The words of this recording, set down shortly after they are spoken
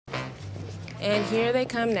And here they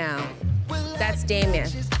come now. That's Damien,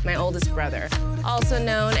 my oldest brother, also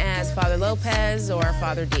known as Father Lopez or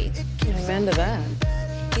Father D. Amen to that.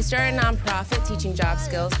 He started a nonprofit teaching job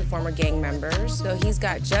skills to former gang members, so he's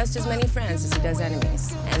got just as many friends as he does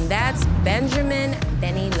enemies. And that's Benjamin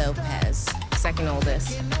Benny Lopez, second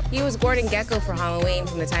oldest. He was Gordon Gecko for Halloween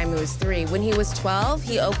from the time he was 3. When he was 12,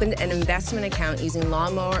 he opened an investment account using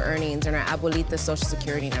lawnmower earnings and our abuelita's social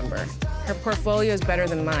security number. Her portfolio is better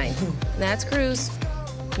than mine. And that's Cruz,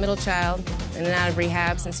 middle child, in and out of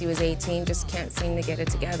rehab since he was 18, just can't seem to get it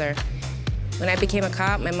together. When I became a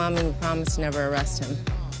cop, my mom made me promise to never arrest him.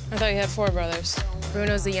 I thought you had 4 brothers.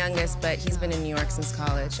 Bruno's the youngest, but he's been in New York since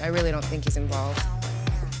college. I really don't think he's involved.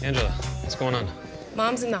 Angela, what's going on?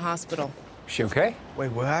 Mom's in the hospital. Is she okay?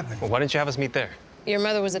 Wait, what happened? Well, why didn't you have us meet there? Your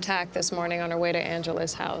mother was attacked this morning on her way to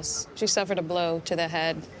Angela's house. She suffered a blow to the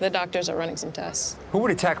head. The doctors are running some tests. Who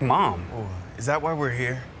would attack Mom? Oh, is that why we're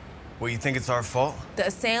here? Well, you think it's our fault? The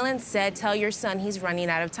assailant said, tell your son he's running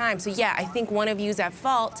out of time. So yeah, I think one of you's at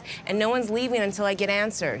fault, and no one's leaving until I get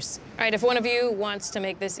answers. All right, if one of you wants to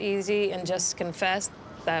make this easy and just confess,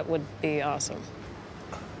 that would be awesome.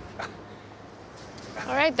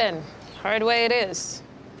 All right, then. Hard way it is.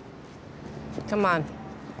 Come on.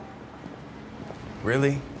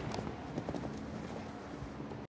 Really?